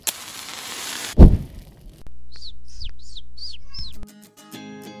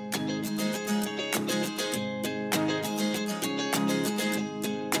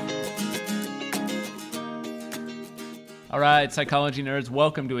All right, psychology nerds,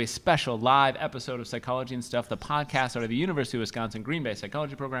 welcome to a special live episode of Psychology and Stuff, the podcast out of the University of Wisconsin Green Bay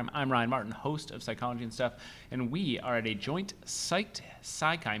Psychology Program. I'm Ryan Martin, host of Psychology and Stuff, and we are at a joint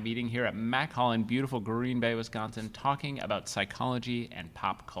Psych-Chi meeting here at Mack Hall in beautiful Green Bay, Wisconsin, talking about psychology and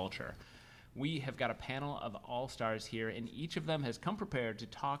pop culture. We have got a panel of all-stars here, and each of them has come prepared to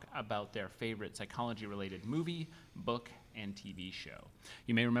talk about their favorite psychology-related movie, book, and TV show.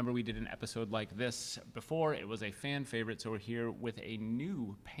 You may remember we did an episode like this before. It was a fan favorite, so we're here with a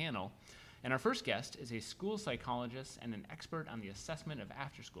new panel. And our first guest is a school psychologist and an expert on the assessment of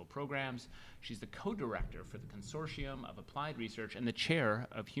after-school programs. She's the co-director for the Consortium of Applied Research and the chair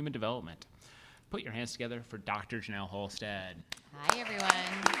of Human Development. Put your hands together for Dr. Janelle Holstead. Hi, everyone.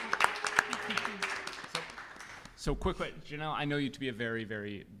 So quick, Janelle, I know you to be a very,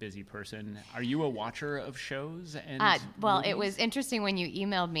 very busy person. Are you a watcher of shows and Well, movies? It was interesting when you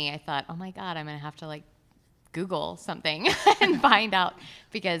emailed me. I thought, oh my God, I'm going to have to Google something and find out,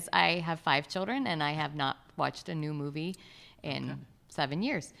 because I have 5 children and I have not watched a new movie in 7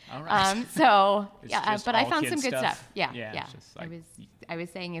 years. All right. But I found some good stuff. Yeah. Just like, I was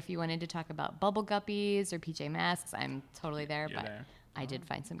saying if you wanted to talk about Bubble Guppies or PJ Masks, I'm totally there. You're but there. I did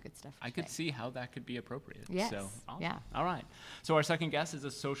find some good stuff. I could see how that could be appropriate. Yes. So, awesome. Yeah. All right. So our second guest is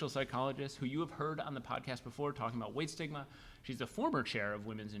a social psychologist who you have heard on the podcast before talking about weight stigma. She's the former chair of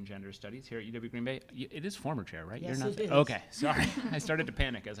Women's and Gender Studies here at UW Green Bay. It is former chair, right? Yes, You're not it is. Okay. Sorry. I started to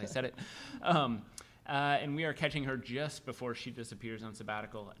panic as I said it. And we are catching her just before she disappears on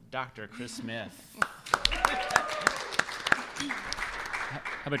sabbatical, Dr. Chris Smith.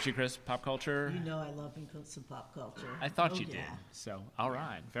 How about you, Chris? Pop culture? You know I love me some pop culture. I thought you yeah. did. So, all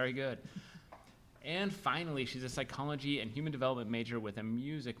right. Very good. And finally, she's a psychology and human development major with a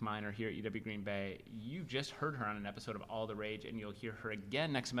music minor here at UW Green Bay. You just heard her on an episode of All the Rage, and you'll hear her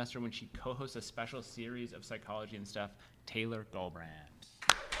again next semester when she co-hosts a special series of Psychology and Stuff, Taylor Goldbrand.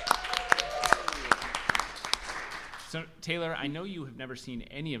 So, Taylor, I know you have never seen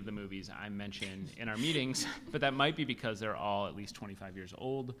any of the movies I mentioned in our meetings, but that might be because they're all at least 25 years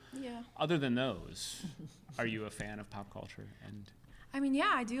old. Yeah. Other than those, are you a fan of pop culture? And I mean,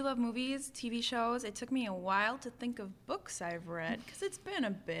 yeah, I do love movies, TV shows. It took me a while to think of books I've read, because it's been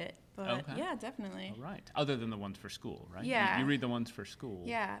a bit. But Okay. yeah, definitely. all right. Other than the ones for school, right? Yeah. You read the ones for school.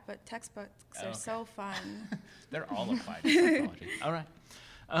 Yeah, but textbooks Okay. are so fun. They're all applied to psychology. All right.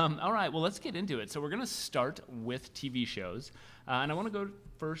 All right, well, let's get into it. So we're going to start with TV shows, and I want to go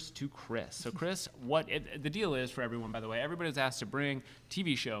first to Chris. So, Chris, the deal is for everyone, by the way, everybody's asked to bring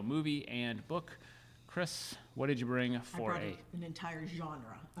TV show, movie, and book. Chris, what did you bring for I brought an entire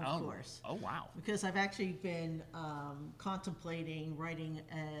genre, of course. Oh, wow. Because I've actually been contemplating writing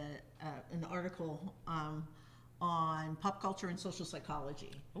an article on pop culture and social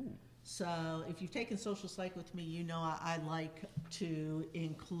psychology. Ooh. So if you've taken social psych with me, you know I like to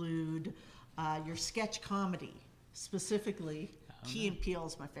include your sketch comedy, specifically. Key and Peele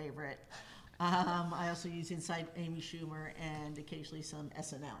is my favorite. I also use Inside Amy Schumer and occasionally some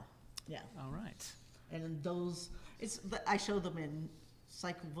SNL. Yeah. All right. And those, I show them in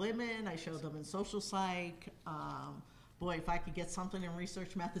Psych of Women, I show them in social psych. Boy, if I could get something in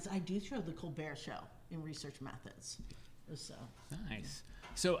research methods, I do show the Colbert Show in research methods. So. Nice.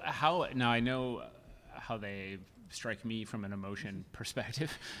 So now I know how they strike me from an emotion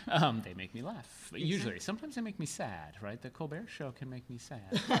perspective. They make me laugh. Usually. Sometimes they make me sad, right? The Colbert Show can make me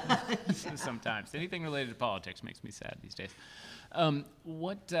sad. Sometimes. Anything related to politics makes me sad these days.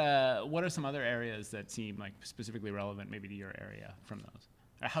 What are some other areas that seem like specifically relevant maybe to your area from those?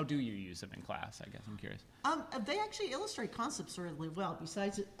 Or how do you use them in class, I guess? I'm curious. They actually illustrate concepts really well.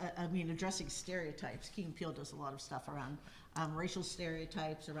 Besides, addressing stereotypes. Key and Peele does a lot of stuff around racial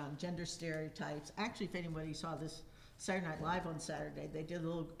stereotypes, around gender stereotypes. Actually, if anybody saw this Saturday Night Live on Saturday, they did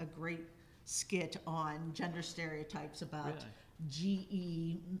a great skit on gender stereotypes about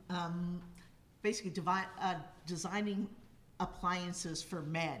GE, basically designing appliances for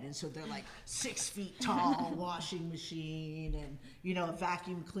men, and so they're like 6 feet tall, washing machine, and a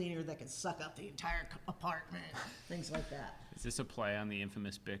vacuum cleaner that can suck up the entire apartment, things like that. Is this a play on the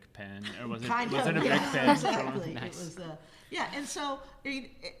infamous Bic pen, or was it Kind of, a Bic pen? Exactly. Nice. It was and so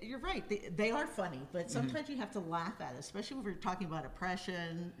you're right. They are funny, but sometimes you have to laugh at it, especially when we're talking about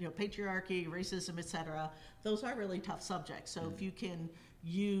oppression, patriarchy, racism, etc. Those are really tough subjects. So if you can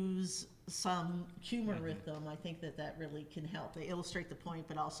use some humor with them, I think that really can help. They illustrate the point,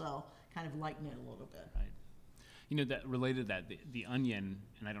 but also kind of lighten it a little bit. Right. That related that the Onion,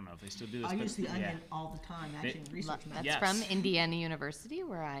 and I don't know if they still do this. I use the Onion all the time, actually, in research methods. That's from Indiana University,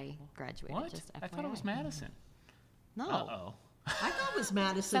 where I graduated. What? Just I thought it was Madison. No. Uh-oh. I thought it was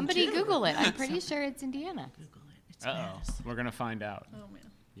Madison. Somebody too. Google it. I'm pretty sure it's Indiana. Google it. Uh-oh. We're going to find out. Oh man.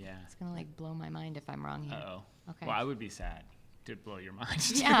 Yeah. It's gonna like blow my mind if I'm wrong here. Uh-oh. Okay. Well, I would be sad to blow your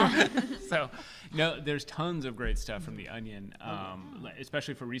mind. Yeah. So, no, there's tons of great stuff from The Onion,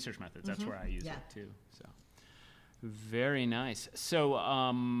 especially for research methods. That's where I use Yeah. it, too. So, very nice. So,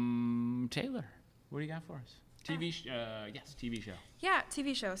 Taylor, what do you got for us? TV show. Yeah,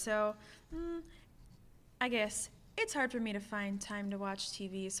 TV show. So, I guess it's hard for me to find time to watch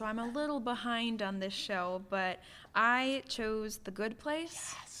TV, so I'm a little behind on this show, but I chose The Good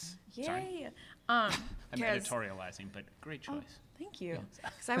Place. Yes. Yay! Sorry. I'm 'Cause- editorializing, but great choice. Thank you.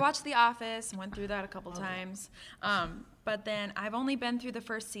 Because I watched The Office and went through that a couple times. But then I've only been through the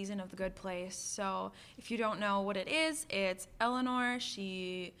first season of The Good Place. So if you don't know what it is, it's Eleanor.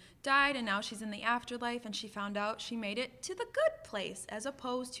 She died and now she's in the afterlife and she found out she made it to the good place as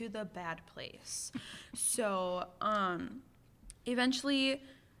opposed to the bad place. So eventually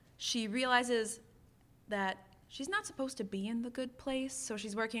she realizes that she's not supposed to be in the good place. So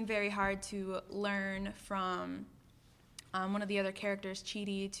she's working very hard to learn from one of the other characters,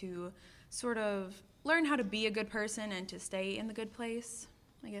 Chidi, to sort of learn how to be a good person and to stay in the good place,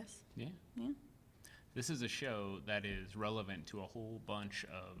 I guess. Yeah. Yeah. This is a show that is relevant to a whole bunch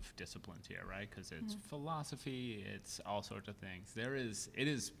of disciplines here, right? Because it's philosophy, it's all sorts of things. It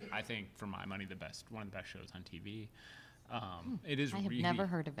is, I think, for my money, one of the best shows on TV. It is I have really, never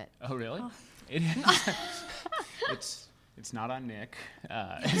heard of it. Oh, really? It is. It's not on Nick.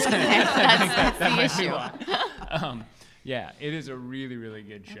 That's the issue. Yeah, it is a really, really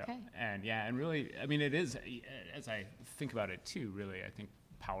good show. Okay. And really, I mean, it is, as I think about it too, really, I think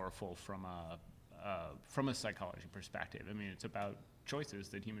powerful from a psychology perspective. I mean, it's about choices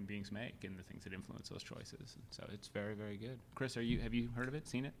that human beings make and the things that influence those choices. And so it's very, very good. Chris, have you heard of it,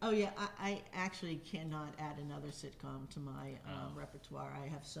 seen it? Oh yeah, I actually cannot add another sitcom to my repertoire. I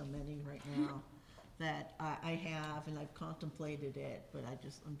have so many right now that I have, and I've contemplated it, but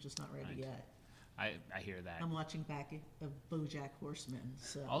I'm just not ready Right. yet. I hear that. I'm watching back of BoJack Horseman.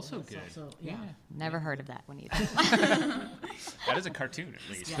 So Also that's good. Also, yeah. Never heard of that one either. That is a cartoon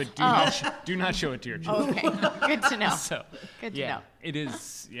at least, Yeah. but do not show it to your children. Okay, good to know. So, Good to yeah, know. it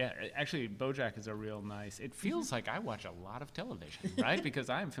is. Yeah, actually, BoJack is a real nice. It feels like I watch a lot of television, right? Because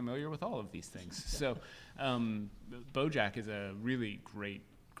I am familiar with all of these things. So, BoJack is a really great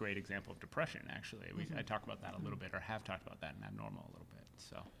example of depression. Actually, I talk about that a little bit, or have talked about that in Abnormal a little bit.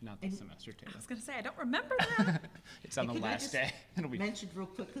 So, not this semester, Taylor. I was going to say, I don't remember that. It's on the Could I last just day. It'll be. Mentioned real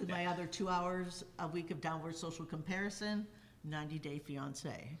quickly my other 2 hours a week of downward social comparison, 90 Day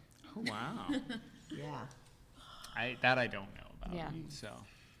Fiance. Oh, wow. Yeah. I don't know about. Yeah. So,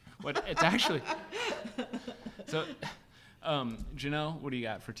 what it's actually. So, Janelle, what do you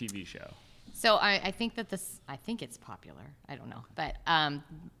got for TV show? So I think that I think it's popular. I don't know. But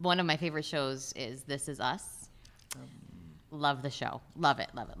one of my favorite shows is This Is Us. Love the show. Love it,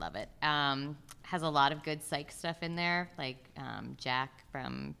 love it, love it. Has a lot of good psych stuff in there, like Jack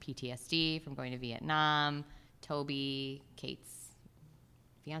from PTSD, from going to Vietnam, Toby, Kate's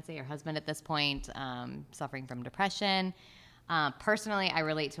fiance or husband at this point, suffering from depression. Personally, I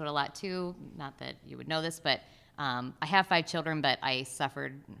relate to it a lot too. Not that you would know this, but I have 5 children, but I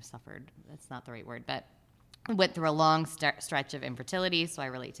suffered, that's not the right word, but went through a long stretch of infertility, so I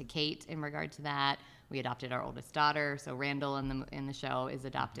relate to Kate in regard to that. We adopted our oldest daughter, so Randall in the show is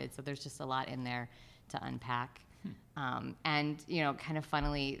adopted, so there's just a lot in there to unpack. And, you know, kind of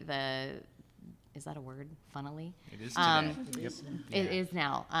funnily, is that a word, funnily? It is today. Yep. It is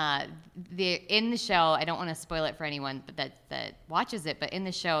now. In the show, I don't want to spoil it for anyone but that watches it, but in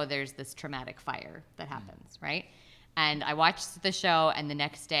the show, there's this traumatic fire that happens, right? And I watched the show, and the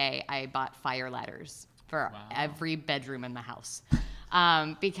next day, I bought fire ladders for every bedroom in the house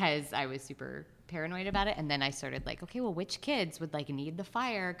because I was super paranoid about it. And then I started like, okay, well, which kids would like need the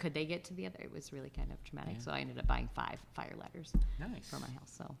fire? Could they get to the other? It was really kind of traumatic. So I ended up buying 5 fire ladders for my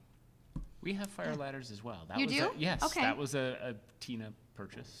house. So. We have fire ladders as well. That You was do? Yes, Okay. that was a Tina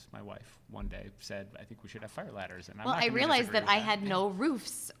purchase. My wife one day said, "I think we should have fire ladders." And Well, I realized that I had no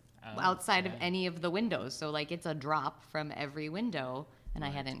roofs Oh, outside of any of the windows. So, like, it's a drop from every window. And I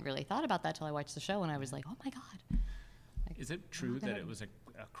hadn't really thought about that till I watched the show. And I was like, oh, my God. Is it true that it was a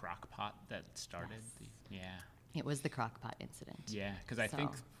crock pot that started? It was the crockpot incident. Yeah, because I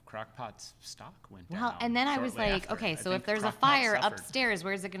think So- Crock-Pot's stock went down. Well, and then I was shortly like, after. okay, I so if think there's a Crock-Pot fire suffered. upstairs,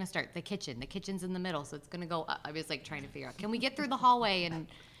 where's it going to start? The kitchen. The kitchen's in the middle, so it's going to go up. I was like trying to figure out, can we get through the hallway? And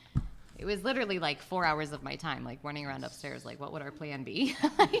it was literally like 4 hours of my time, like running around upstairs, like what would our plan be?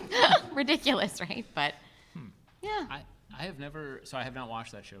 Like, ridiculous, right? But yeah. I have not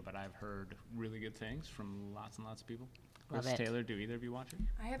watched that show, but I've heard really good things from lots and lots of people. Love Chris, it. Taylor, do either of you watch it?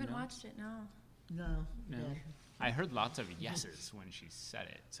 I haven't No? watched it, no. No. No. Yeah. I heard lots of yeses when she said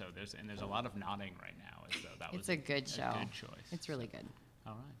it. So there's a lot of nodding right now, as though that was It's a good show. A good choice. It's really good.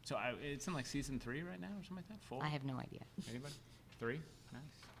 All right. So it's in like season 3 right now, or something like that. 4. I have no idea. Anybody? 3. Nice.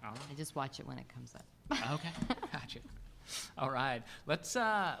 All I just watch it when it comes up. right. Okay. Gotcha. All right.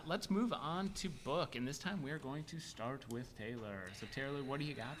 Let's move on to book, and this time we're going to start with Taylor. So Taylor, what do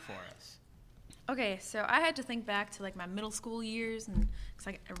you got for us? Okay, so I had to think back to like my middle school years, and cause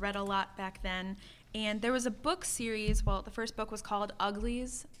I read a lot back then. And there was a book series. Well, the first book was called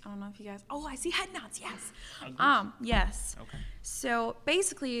Uglies. I don't know if you guys. Oh, I see head nods. Yes. Uglies? Yes. Okay. So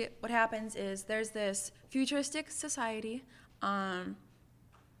basically, what happens is there's this futuristic society.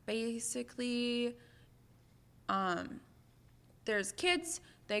 There's kids.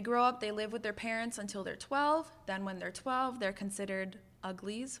 They grow up. They live with their parents until they're 12. Then when they're 12, they're considered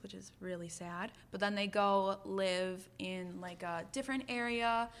uglies, which is really sad. But then they go live in like a different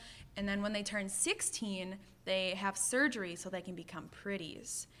area. And then when they turn 16, they have surgery so they can become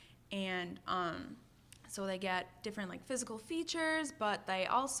pretties. And so they get different like physical features, but they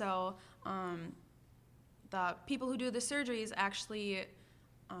also, the people who do the surgeries actually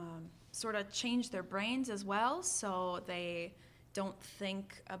sort of change their brains as well. So they don't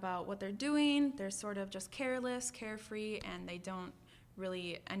think about what they're doing. They're sort of just careless, carefree, and they don't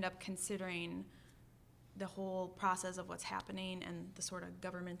really end up considering the whole process of what's happening and the sort of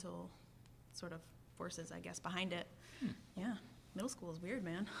governmental sort of forces, I guess, behind it. Yeah, middle school is weird,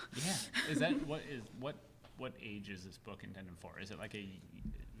 man. Yeah. Is that what age is this book intended for? Is it like a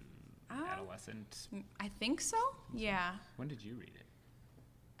adolescent? I think so. Yeah, When did you read it?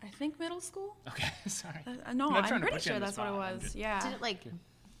 I think middle school. Okay, sorry. No, I'm not trying I'm to pretty put you on sure the that's what it spot. I'm was. just- Yeah. Did it like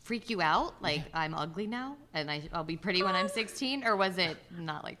freak you out? Like I'm ugly now, and I'll be pretty when I'm 16, or was it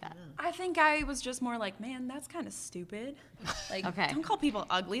not like that? I think I was just more like, man, that's kind of stupid. Like, Okay. don't call people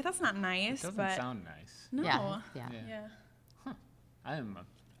ugly. That's not nice. It doesn't but sound nice. no. Yeah. Yeah. Yeah. I am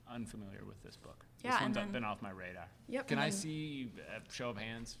unfamiliar with this book. Yeah, This one's and then- been off my radar. Yep, Can and I then- see a show of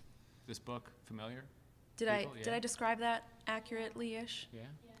hands? This book familiar? Did People, I yeah. describe that accurately-ish? Yeah.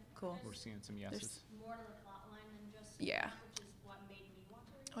 Cool. We're seeing some yeses. More to the plot line than just Yeah. which is what made me want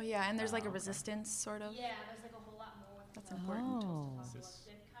to read. Oh yeah, and there's like a okay. resistance sort of. Yeah, there's like a whole lot more with That's the important. Oh.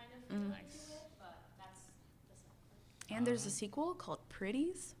 apocalyptic kind of Mm-hmm. feel Nice. to it, but that's not And there's a sequel called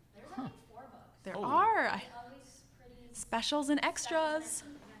Pretties. There's I think 4 books. There Oh. are Uglies, Pretties, specials and extras.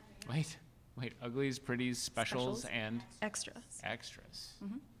 Wait. Uglies, pretties, specials, Specials. and Extras. extras.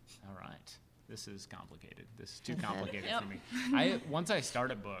 Mm-hmm. All right. This is complicated. This is too complicated Yep. for me. Once I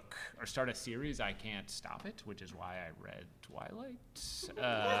start a book or start a series, I can't stop it, which is why I read Twilight.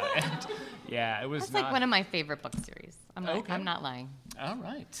 And yeah, it was That's not. like one of my favorite book series. Okay. I'm not lying. All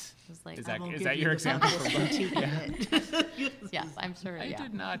right. It was like, Is I that won't is give that you your the example Bible for book? until you get it. yes, I'm sure. I Yeah.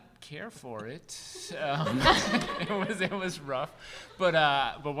 did not care for it. It was rough, but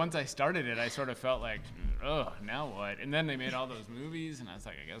once I started it, I sort of felt like, oh, now what? And then they made all those movies, and I was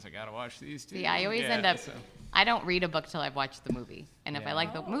like, I guess I gotta watch these too. See, I always Yeah, end up. so- I don't read a book till I've watched the movie, and if I Yeah.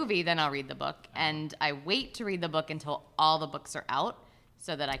 like the movie, then I'll read the book. And I wait to read the book until all the books are out,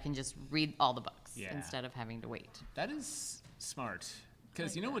 so that I can just read all the books Yeah. instead of having to wait. That is smart.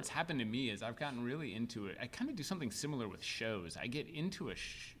 Because you know what's happened to me is I've gotten really into it. I kind of do something similar with shows. I get into a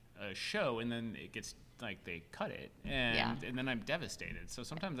show and then it gets like they cut it and then I'm devastated. So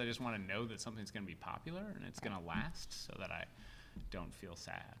sometimes I just want to know that something's going to be popular and it's going to last so that I don't feel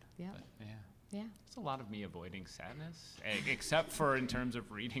sad. Yeah. But, yeah. Yeah. It's a lot of me avoiding sadness, except for in terms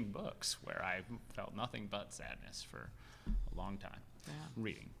of reading books where I felt nothing but sadness for a long time. Yeah.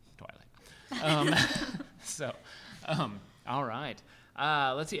 Reading Twilight. All right.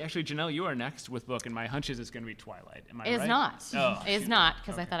 Let's see. Actually, Janelle, you are next with book, and my hunch is it's going to be Twilight. Am I It is right? not. Oh, It is shoot. not,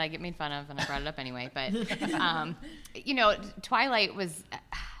 because I Okay. thought I'd get made fun of, and I brought it up anyway. But, Twilight was...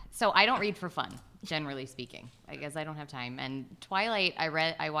 So I don't read for fun, generally speaking, because I don't have time. And Twilight,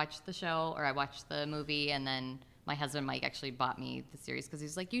 I watched the show, or I watched the movie, and then my husband, Mike, actually bought me the series, because he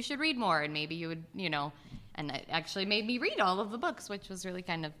was like, you should read more, and maybe you would, and it actually made me read all of the books, which was really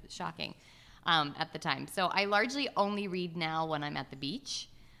kind of shocking at the time. So I largely only read now when I'm at the beach.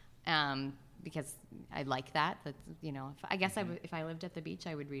 Because I like that. That's, I guess if I lived at the beach,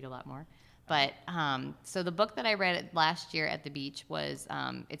 I would read a lot more. But so the book that I read last year at the beach was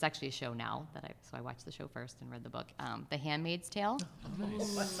it's actually a show now so I watched the show first and read the book, The Handmaid's Tale.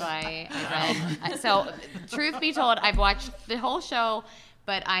 So I read. So truth be told, I've watched the whole show,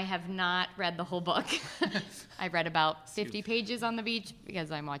 but I have not read the whole book. I read about 50 pages on the beach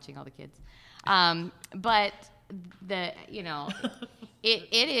because I'm watching all the kids. But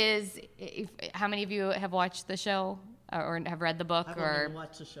it is. How many of you have watched the show? or have read the book, I've or only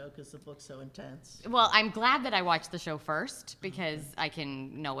watched the show because the book's so intense. well, I'm glad that I watched the show first because I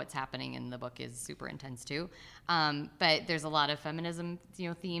can know what's happening, and the book is super intense too. But there's a lot of feminism,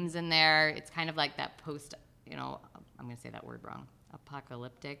 themes in there. It's kind of like that post, I'm going to say that word wrong,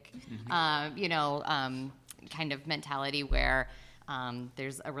 apocalyptic, kind of mentality where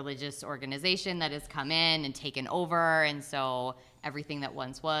there's a religious organization that has come in and taken over, and so everything that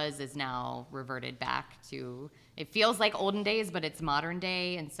once was is now reverted back to, it feels like olden days, but it's modern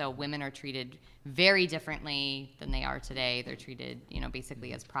day, and so women are treated very differently than they are today. They're treated,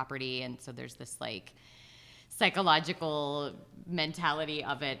 basically as property, and so there's this like psychological mentality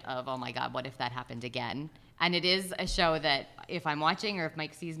of it of, oh my God, what if that happened again? And it is a show that if I'm watching or if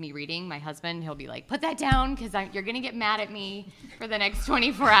Mike sees me reading, my husband, he'll be like, put that down because you're going to get mad at me for the next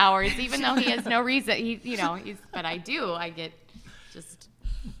 24 hours, even though he has no reason. But I get just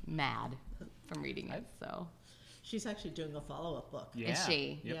mad from reading it. So She's actually doing a follow-up book. Yeah. Is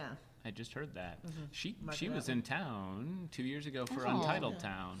she? Yep. Yeah. I just heard that. She Margaret was in town 2 years ago for Oh. Untitled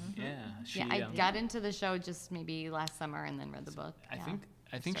Town. Yeah. She, yeah, I got into the show just maybe last summer and then read the book. I Yeah.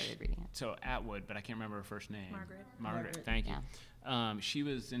 think started reading it. so. Atwood, but I can't remember her first name. Margaret. Margaret. Thank you. She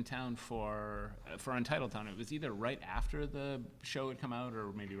was in town for Untitled Town. It was either right after the show had come out,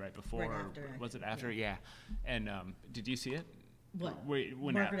 or maybe right before. Right after, Was it after? Yeah. And when did you see it? What?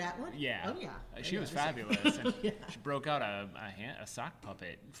 When Margaret Atwood? Yeah. Oh, yeah. She was Yeah. fabulous. And Yeah. she broke out a sock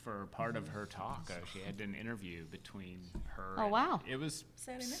puppet for part of her talk. She had an interview between her. Oh, and wow. It was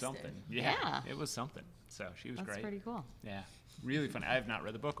Sad I missed something. it. Yeah. Yeah. It was something. So she was That's great. pretty cool. Yeah. Really fun. I have not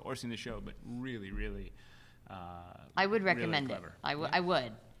read the book or seen the show, but really, really. I would really recommend it. clever. I Yeah.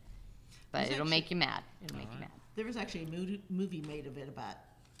 would. But There's it'll actually- make you mad. It'll make you mad. There was actually a movie made of it about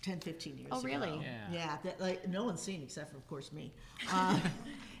 10, 15 years Oh, ago. really? Yeah. Yeah, that, like, no one's seen except for, of course, me. And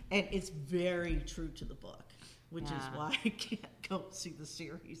it's very true to the book, which is Yeah. why I can't go see the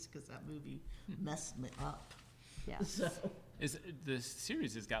series because that movie messed me up. Yeah. So, The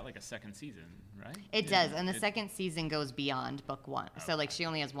series has got like a second season, right? It does, and the second season goes beyond book one. So like she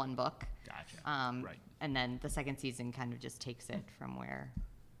only has one book. Gotcha. Right. And then the second season kind of just takes it from where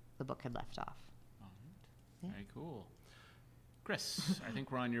the book had left off. All right. Very cool. Chris, I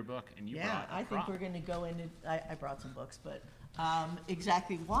think we're on your book, and you yeah, brought a I think prop. we're going to go into. I brought some books, but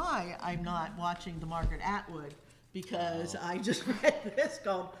exactly why I'm not watching the Margaret Atwood because I just read this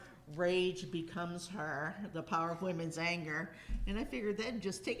called Rage Becomes Her, The Power of Women's Anger. And I figured then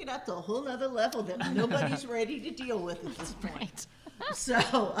just take it up to a whole other level that nobody's ready to deal with at this point. So,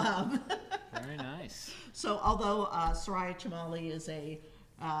 Very nice. so although Soraya Chemaly is a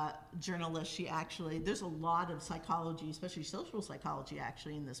journalist, she actually, there's a lot of psychology, especially social psychology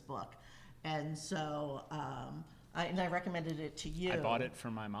actually in this book. And so, I recommended it to you. I bought it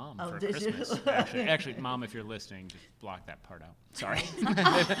for my mom Oh, for did you? Christmas. Actually, Mom, if you're listening, just block that part out. Sorry.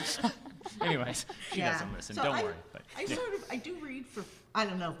 Anyways, she Yeah. doesn't listen. So Don't worry. But I do read for, I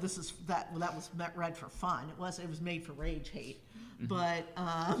don't know if this is, that was read for fun. It was made for rage hate. Mm-hmm. But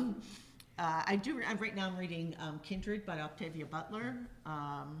right now I'm reading Kindred by Octavia Butler.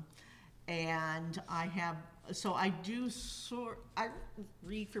 And I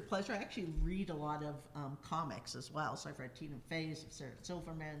read for pleasure. I actually read a lot of comics as well. So I've read Tina Fey's, Sarah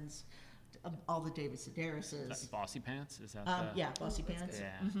Silverman's, all the David is Sedaris's. that Bossy Pants? Is that the... Yeah, Bossy Pants.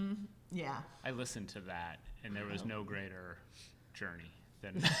 Yeah. Yeah. I listened to that, and there was no greater journey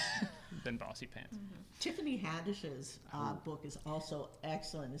than Bossy Pants. Tiffany Haddish's book is also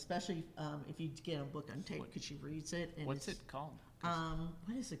excellent, especially if you get a book on tape because she reads it. And What's it's, it called?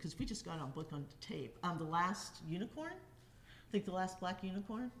 What is it? Because we just got on book on tape. The Last Unicorn? I think The Last Black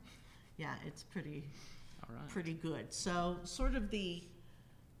Unicorn? Yeah, it's pretty All right. pretty good. So sort of the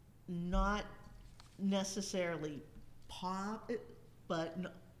not necessarily pop, but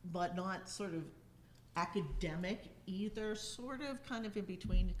not sort of academic either, sort of kind of in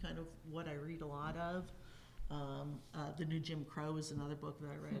between kind of what I read a lot of. The New Jim Crow is another book that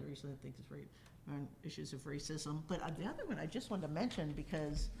I read recently. I think it's right on issues of racism. But the other one I just wanted to mention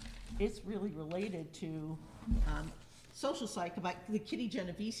because it's really related to social psych, about the Kitty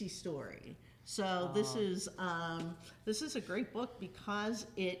Genovese story. So this is a great book because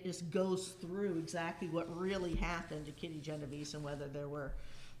it goes through exactly what really happened to Kitty Genovese and whether there were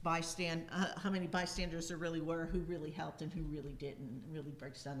how many bystanders there really were, who really helped and who really didn't. It really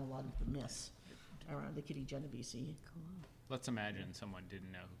breaks down a lot of the myths around the Kitty Genovese. Let's imagine someone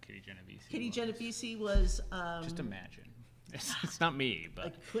didn't know who Kitty Genovese Kitty was. Genovese was Just imagine. It's not me, but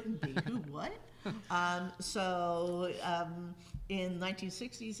it couldn't be. Who? What? In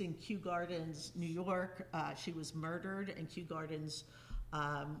 1960s in Kew Gardens, New York, she was murdered, and Kew Gardens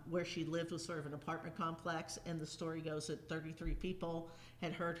where she lived was sort of an apartment complex, and the story goes that 33 people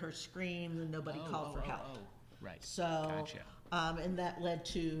had heard her scream and nobody called for help. Right. So, Gotcha. and that led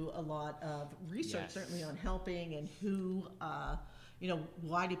to a lot of research, Yes. certainly on helping and who,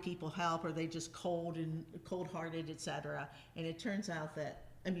 why do people help? Are they just cold-hearted, et cetera? And it turns out that,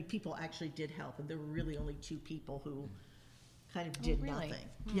 people actually did help, and there were really only 2 people who kind of did really? nothing.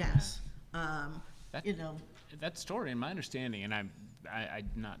 Yes. That story, in my understanding, and I'm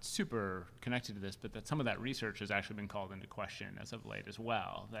not super connected to this, but that some of that research has actually been called into question as of late as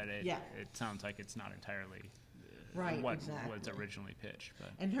well. That it sounds like it's not entirely Right, what exactly. was originally pitched. But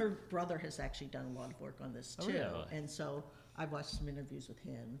And her brother has actually done a lot of work on this Oh, too. really? And so I've watched some interviews with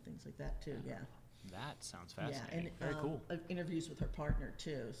him and things like that too. Yeah. that sounds Yeah. fascinating. And Very cool. interviews with her partner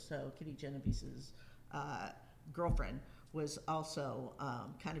too. So Kitty Genovese's girlfriend was also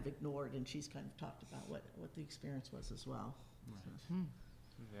kind of ignored, and she's kind of talked about what the experience was as well.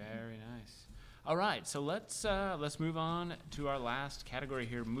 Very nice. All right, so let's move on to our last category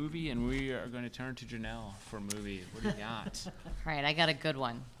here, movie, and we are going to turn to Janelle for movie. What do you got? All right, I got a good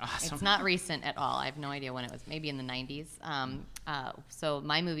one. Awesome. It's not recent at all. I have no idea when it was. Maybe in the 90s. So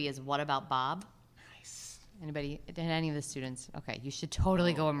my movie is What About Bob? Nice. Anybody? Did any of the students? Okay, you should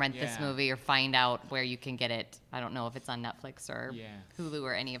totally go and rent this yeah. movie or find out where you can get it. I don't know if it's on Netflix or Yeah. Hulu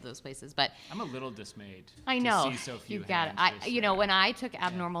or any of those places, but I'm a little dismayed. I know To see so few you've got it. hands this year. When I took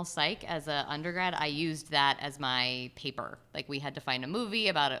abnormal psych as an undergrad, I used that as my paper. Like we had to find a movie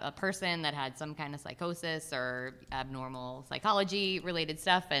about a person that had some kind of psychosis or abnormal psychology related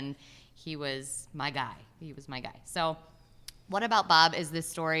stuff, and he was my guy. So, What About Bob is this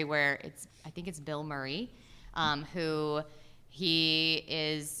story where I think it's Bill Murray, who he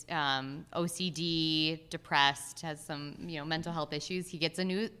is OCD, depressed, has some mental health issues. He gets a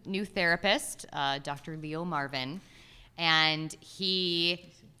new therapist, Dr. Leo Marvin, and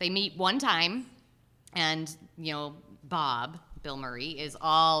they meet one time, and Bob, Bill Murray, is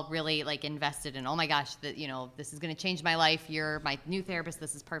all really like invested in, oh my gosh, this is going to change my life. You're my new therapist.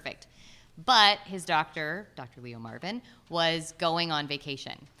 This is perfect. But his doctor, Dr. Leo Marvin, was going on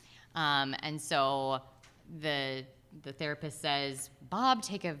vacation, and so the therapist says, Bob,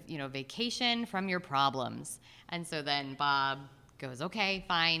 take a vacation from your problems. And so then Bob goes, okay,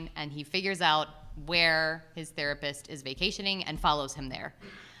 fine, and he figures out where his therapist is vacationing and follows him there,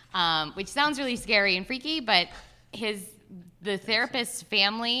 which sounds really scary and freaky, but the therapist's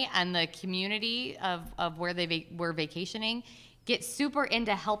family and the community of where they were vacationing get super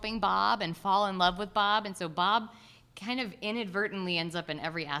into helping Bob and fall in love with Bob, and so Bob kind of inadvertently ends up in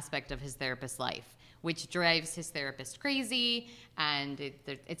every aspect of his therapist's life, which drives his therapist crazy, and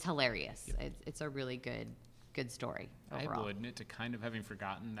it's hilarious. It's a really good story overall. I will admit to kind of having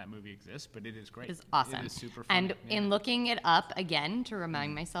forgotten that movie exists, but it is great. It's awesome. It is super fun. And in looking it up again to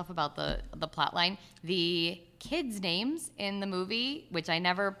remind myself about the plot line, the kids' names in the movie, which I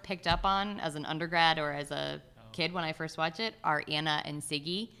never picked up on as an undergrad or as a kid when I first watched it, are Anna and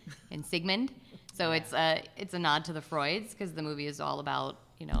Siggy and Sigmund. So it's a nod to the Freuds, because the movie is all about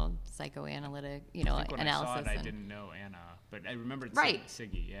psychoanalytic I think when analysis. I saw it, I didn't know Anna, but I remembered Right.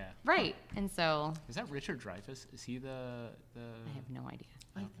 Siggy, yeah. Right, and so Is that Richard Dreyfuss? Is he the? I have no idea.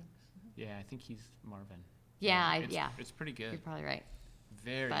 I think Yeah, I think he's Marvin. Yeah, It's pretty good. You're probably right.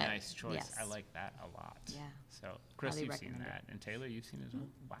 Very but nice choice. yes. I like that a lot. Yeah. So, Chris, Highly you've seen recommend that, and Taylor, you've seen it as well.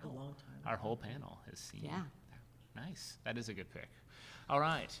 Wow. a long time. Our whole panel has seen. Yeah. that. Nice. That is a good pick. All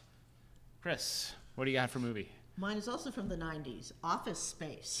right, Chris, what do you got for movie? Mine is also from the 90s, Office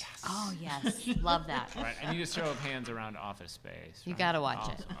Space. Oh yes, love that. All right, I need a show of hands around Office Space. You right? gotta watch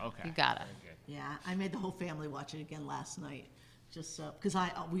it. Awesome. Okay. You gotta. Very good. Yeah, I made the whole family watch it again last night, just so because I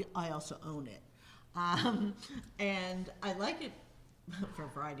also own it, and I like it for a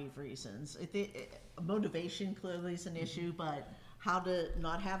variety of reasons. Motivation clearly is an issue, but how to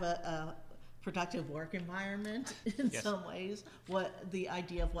not have a productive work environment in Yes. some ways. What the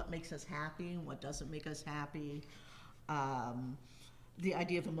idea of what makes us happy and what doesn't make us happy. The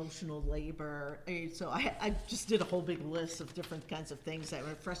idea of emotional labor. So I just did a whole big list of different kinds of things that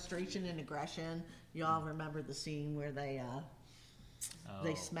were frustration and aggression. You all remember the scene where they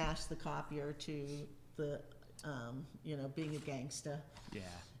Oh. smashed the copier to the being a gangsta. Yeah.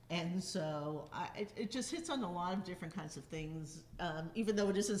 And so it just hits on a lot of different kinds of things. Even though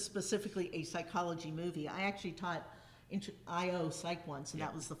it isn't specifically a psychology movie, I actually taught IO Psych once, and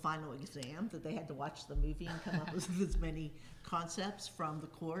that was the final exam that they had to watch the movie and come up with as many concepts from the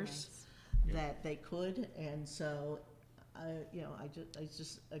course that they could. And so, it's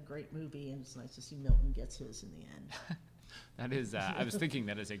just a great movie, and it's nice to see Milton gets his in the end. That is. I was thinking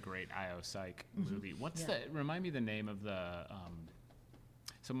that is a great IO Psych movie. What's Yeah. remind me the name of the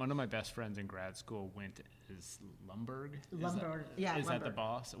So one of my best friends in grad school went as Lumberg. Lumberg, yeah, Is that the Lumberg.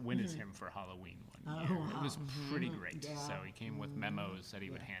 boss? Went as him for Halloween one Oh, year. It wow. was pretty great. Yeah. So he came with memos that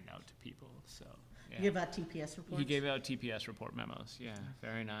he would hand out to people. So yeah. You give out TPS reports? He gave out TPS report memos. Yeah,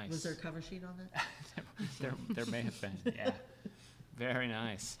 very nice. Was there a cover sheet on that? there may have been. Yeah, very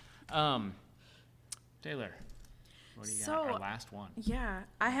nice. Taylor, what do you got? So- Our last one, Yeah,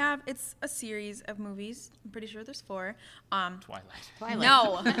 it's a series of movies. I'm pretty sure there's 4. Twilight. Twilight.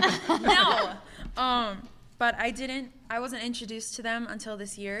 No, no. But I wasn't introduced to them until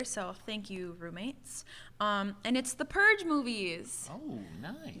this year, so thank you, roommates. And it's the Purge movies. Oh,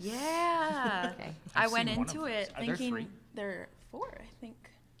 nice. Yeah. Okay. I I've went seen one of into those. it Are there thinking 3? there are 4, I think.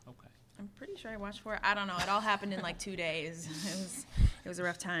 Okay. I'm pretty sure I watched 4. I don't know. It all happened in like 2 days. It was a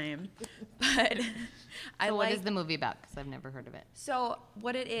rough time. But I So what like is the movie about? Because I've never heard of it. So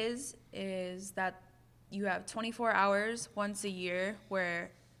what it is that you have 24 hours once a year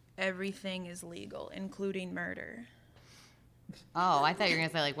where everything is legal, including murder. Oh, I thought you were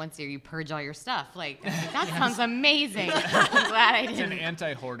gonna say like once a year you purge all your stuff. Like that sounds amazing. I'm glad I It's an didn't.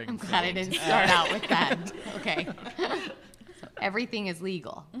 anti-hoarding. I'm glad I didn't start out with that. Okay. So everything is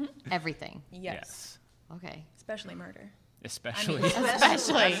legal. Everything. Yes. Okay. Especially murder. Especially.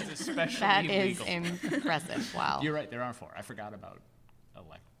 Especially. Especially That is legal. impressive. Wow. You're right. There are 4. I forgot about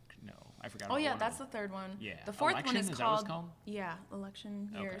I forgot. Oh about yeah, one of that's them. the 3rd one. Yeah. The 4th Election, one is is that what it's called, called? yeah, election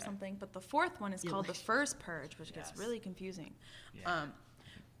year or Okay. something. But the 4th one is called the Election. First Purge, which gets Yes. really confusing. Yeah.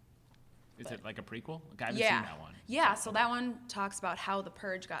 Is it like a prequel? I haven't Yeah. seen that one. Yeah, so that one talks about how the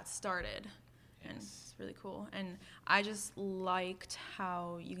purge got started. And Yes. it's really cool. And I just liked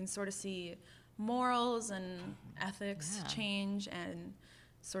how you can sort of see morals and ethics Yeah. change and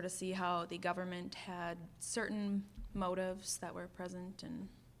sort of see how the government had certain motives that were present. And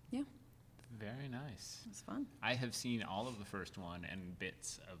yeah, Very nice. it's fun. I have seen all of the first one and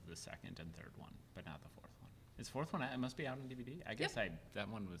bits of the second and third one, but not the fourth one. Is the fourth one? It must be out on DVD. I guess that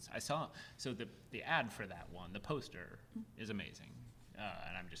one was. I saw. So the ad for that one, the poster, is amazing,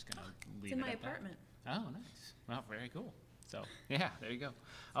 and I'm just gonna leave It's in it my at that. apartment. Oh, nice. Well, very cool. So yeah, there you go.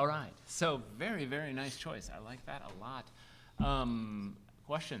 All right. So very very nice choice. I like that a lot.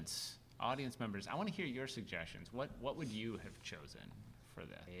 Questions, audience members. I want to hear your suggestions. What would you have chosen for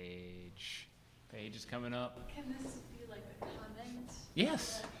the page? Page is coming up. Can this be like a comment?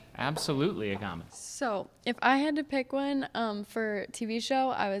 Yes, absolutely a comment. So, if I had to pick one for TV show,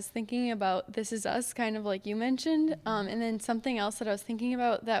 I was thinking about This Is Us, kind of like you mentioned. And then something else that I was thinking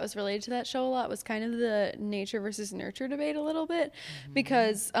about that was related to that show a lot was kind of the nature versus nurture debate a little bit.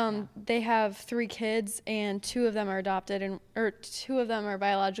 Because they have 3 kids and 2 of them are adopted, or 2 of them are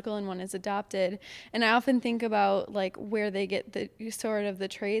biological and 1 is adopted. And I often think about like where they get the sort of the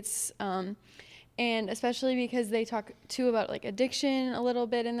traits. And especially because they talk too about like addiction a little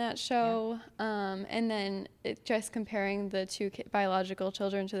bit in that show, and then just comparing the 2 biological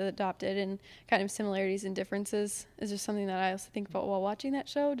children to the adopted and kind of similarities and differences is just something that I also think about while watching that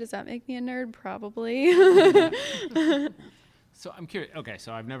show. Does that make me a nerd? Probably. So I'm curious. Okay,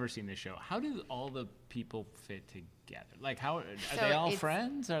 so I've never seen this show. How do all the people fit together? Like, how are So they all it's-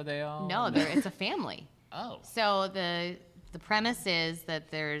 friends? Are they all? No, it's a family. Oh. So the premise is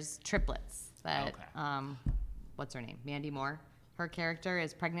that there's triplets. That Okay. What's her name? Mandy Moore. Her character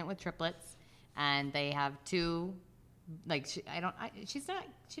is pregnant with triplets, and they have 2. Like she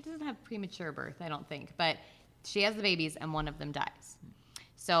doesn't have premature birth, I don't think, but she has the babies, and one of them dies.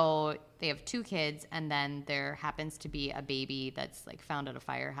 So they have 2 kids, and then there happens to be a baby that's like found at a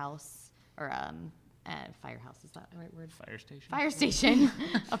firehouse or firehouse, is that the right word? Fire station. Fire station,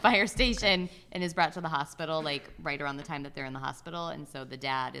 a fire station, and is brought to the hospital like right around the time that they're in the hospital. And so the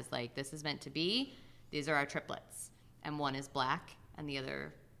dad is like, this is meant to be. These are our triplets. And one is black and the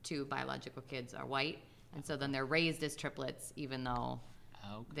other 2 biological kids are white. And so then they're raised as triplets, even though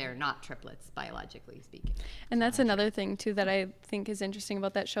Okay. they're not triplets, biologically speaking. And that's another thing too that I think is interesting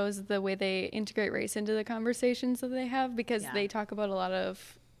about that show is the way they integrate race into the conversations that they have, because Yeah. they talk about a lot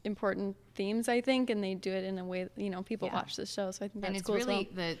of important themes, I think, and they do it in a way, people Yeah. watch this show, so I think that's And it's cool really,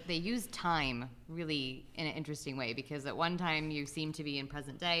 as well. they use time really in an interesting way, because at one time you seem to be in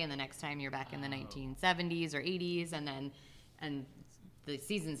present day, and the next time you're back in the 1970s or 80s, and the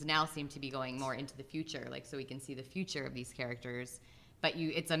seasons now seem to be going more into the future, like so we can see the future of these characters. But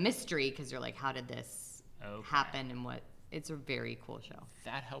it's a mystery because you're like, how did this happen, and what? It's a very cool show.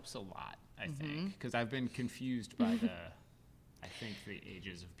 That helps a lot, I Mm-hmm. think, because I've been confused by I think the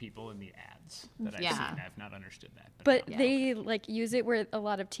ages of people in the ads that I've Yeah. seen. I've not understood that. But no. they like use it with a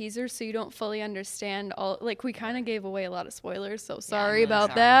lot of teasers, so you don't fully understand all. Like we kind of gave away a lot of spoilers, so sorry really about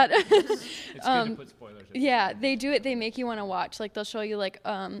sorry. that. It's good to put spoilers in. Yeah, they do it. They make you want to watch. Like they'll show you like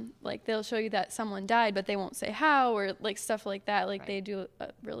they'll show you that someone died, but they won't say how or like stuff like that. Like they do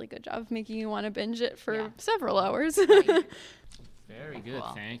a really good job of making you want to binge it for several hours. Very good.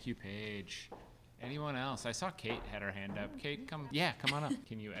 Cool. Thank you, Paige. Anyone else? I saw Kate had her hand up. Kate, come on up.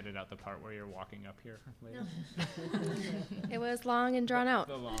 Can you edit out the part where you're walking up here later? It was long and drawn out.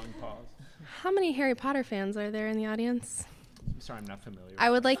 The long pause. How many Harry Potter fans are there in the audience? I'm sorry, I'm not familiar. I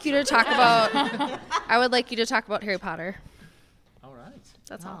would like you to talk about. I would like you to talk about Harry Potter. All right.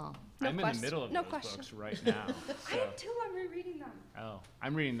 That's all. Oh. No I'm in question. the middle of No those question. books right now. I am too. I'm rereading them. Oh,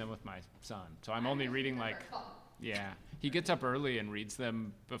 I'm reading them with my son. So I'm only reading he gets up early and reads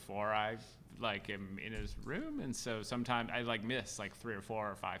them before I am in his room, and so sometimes I miss 3 or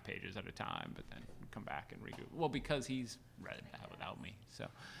 4 or 5 pages at a time, but then come back and read it. Well, because he's read that without me. So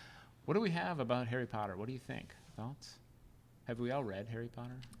what do we have about Harry Potter? What do you think? Thoughts? Have we all read Harry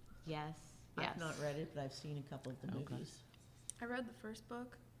Potter? Yes. I've not read it, but I've seen a couple of the movies. I read the first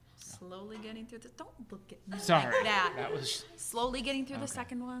book, slowly getting through the. Don't look at me Sorry. like that. That was Slowly getting through the Okay.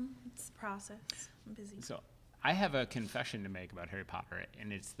 second one. It's a process. I'm busy. so. I have a confession to make about Harry Potter,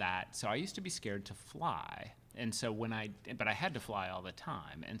 and it's that, so I used to be scared to fly, and so but I had to fly all the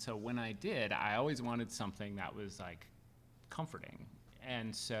time, and so when I did, I always wanted something that was, comforting,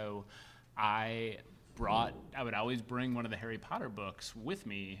 and so I would always bring one of the Harry Potter books with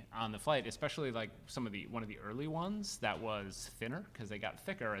me on the flight, especially, one of the early ones that was thinner, because they got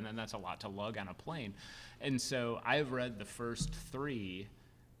thicker, and then that's a lot to lug on a plane, and so I've read the first 3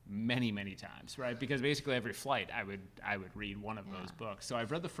 many times, right? Because basically every flight I would read one of those books. So I've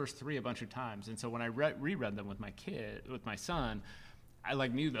read the first 3 a bunch of times, and so when I reread them with my son, I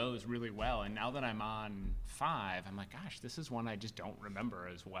knew those really well. And now that I'm on 5, I'm like, gosh, this is one I just don't remember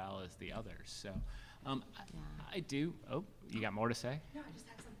as well as the others. So I do. Oh, you got more to say? No, I just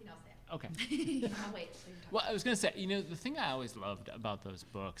have something else to add. Okay. I'll wait. Well, I was going to say, the thing I always loved about those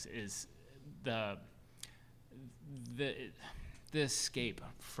books is the escape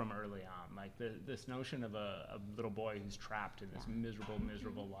from early on, this notion of a little boy who's trapped in this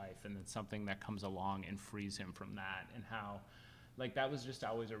miserable life, and then something that comes along and frees him from that, and how that was just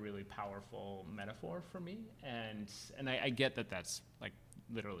always a really powerful metaphor for me, and I get that that's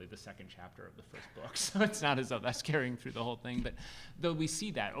literally the second chapter of the first book, so it's not as though that's carrying through the whole thing, but though we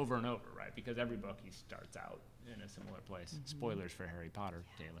see that over and over, right? Because every book he starts out in a similar place. Spoilers for Harry Potter,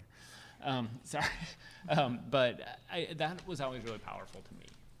 Taylor. Sorry, but that was always really powerful to me.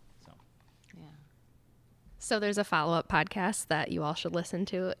 So, Yeah. So there's a follow-up podcast that you all should listen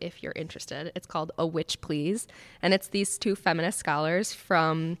to if you're interested. It's called A Witch Please, and it's these 2 feminist scholars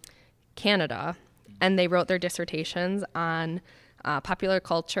from Canada, and they wrote their dissertations on popular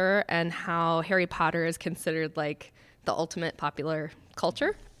culture and how Harry Potter is considered the ultimate popular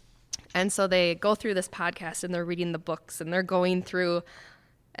culture. And so they go through this podcast and they're reading the books and they're going through,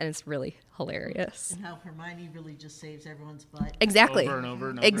 and it's really hilarious. And how Hermione really just saves everyone's butt. Exactly. over and over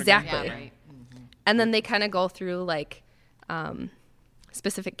and over Exactly. again. Yeah, right. And then they kind of go through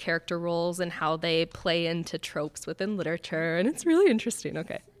specific character roles and how they play into tropes within literature, and it's really interesting.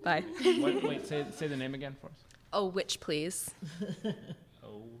 Okay, bye. Wait, say the name again for us. Oh, Witch Please.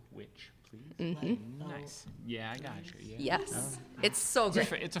 Oh, Witch, please. Mm-hmm. Nice. Yeah, I got you. Yeah. Yes. It's so It's a,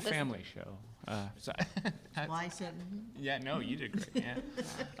 great. it's a family show. So Why I said, yeah, no, you did great.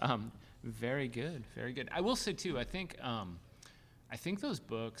 Yeah. Very good. Very good. I will say too, I think those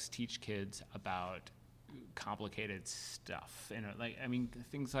books teach kids about complicated stuff,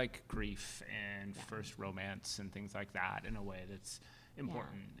 things like grief and first romance and things like that in a way that's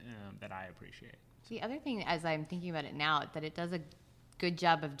important, that I appreciate. The other thing, as I'm thinking about it now, that it does a good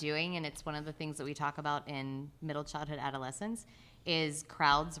job of doing, and it's one of the things that we talk about in middle childhood adolescence, is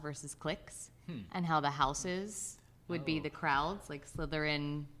crowds versus cliques, and how the houses would be the crowds, like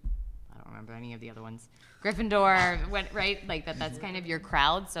Slytherin. I don't remember any of the other ones. Gryffindor, right? That's kind of your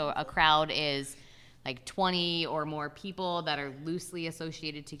crowd. So a crowd is 20 or more people that are loosely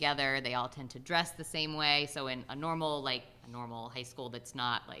associated together. They all tend to dress the same way. So in a normal high school that's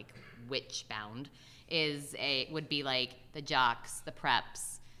not witch bound would be the jocks, the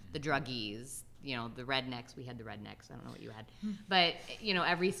preps, the druggies, the rednecks. We had the rednecks. I don't know what you had. But,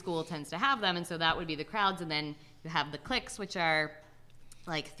 every school tends to have them. And so that would be the crowds. And then you have the cliques, which are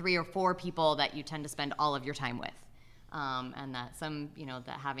 3 or 4 people that you tend to spend all of your time with. And that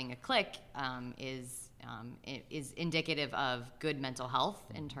that having a clique is indicative of good mental health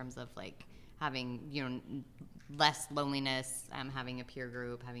in terms of having, less loneliness, having a peer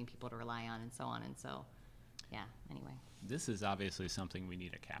group, having people to rely on, and so on. And so, yeah, anyway. This is obviously something we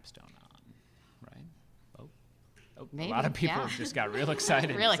need a capstone on, right? Oh, Maybe, a lot of people yeah. just got real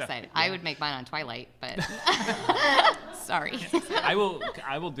excited. Real so, excited. yeah. I would make mine on Twilight, but sorry. I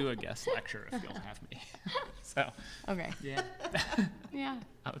will do a guest lecture if you'll have me. So, Okay. yeah. Yeah.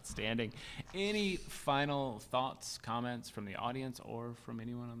 Outstanding. Any final thoughts, comments from the audience or from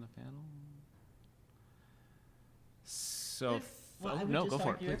anyone on the panel? So, Well, I would no, just go for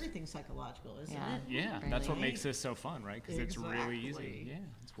it, argue please. everything's psychological, isn't Yeah. it? Yeah, that's what Really? makes this so fun, right? Because it's really easy. Exactly. Yeah,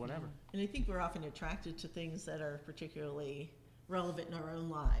 it's whatever. And I think we're often attracted to things that are particularly relevant in our own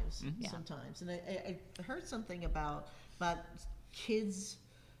lives Yeah. sometimes. And I heard something about kids'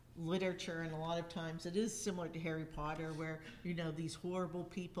 literature, and a lot of times it is similar to Harry Potter, where these horrible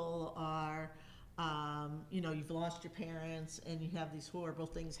people are, you've lost your parents, and you have these horrible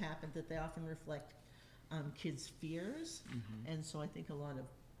things happen that they often reflect kids' fears. And so I think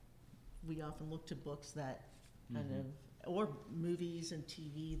we often look to books that kind of, or movies and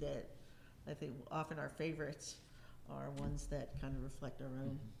TV that I think often our favorites are ones that kind of reflect our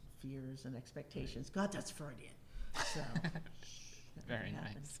own fears and expectations. God, that's Freudian. So Very that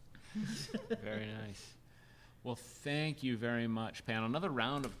nice. happens. Very nice. Well, thank you very much, panel. Another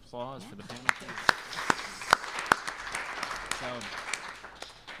round of applause for the panel, please.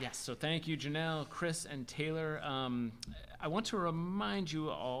 So thank you, Janelle, Chris, and Taylor. I want to remind you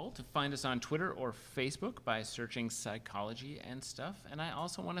all to find us on Twitter or Facebook by searching Psychology and Stuff. And I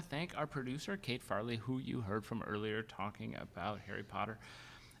also want to thank our producer, Kate Farley, who you heard from earlier talking about Harry Potter.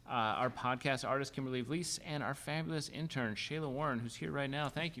 Our podcast artist, Kimberly Vlies, and our fabulous intern, Shayla Warren, who's here right now.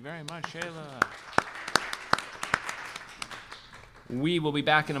 Thank you very much, Shayla. We will be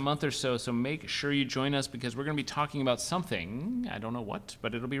back in a month or so make sure you join us because we're going to be talking about something, I don't know what,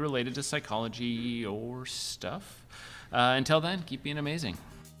 but it'll be related to psychology or stuff. Until then, keep being amazing.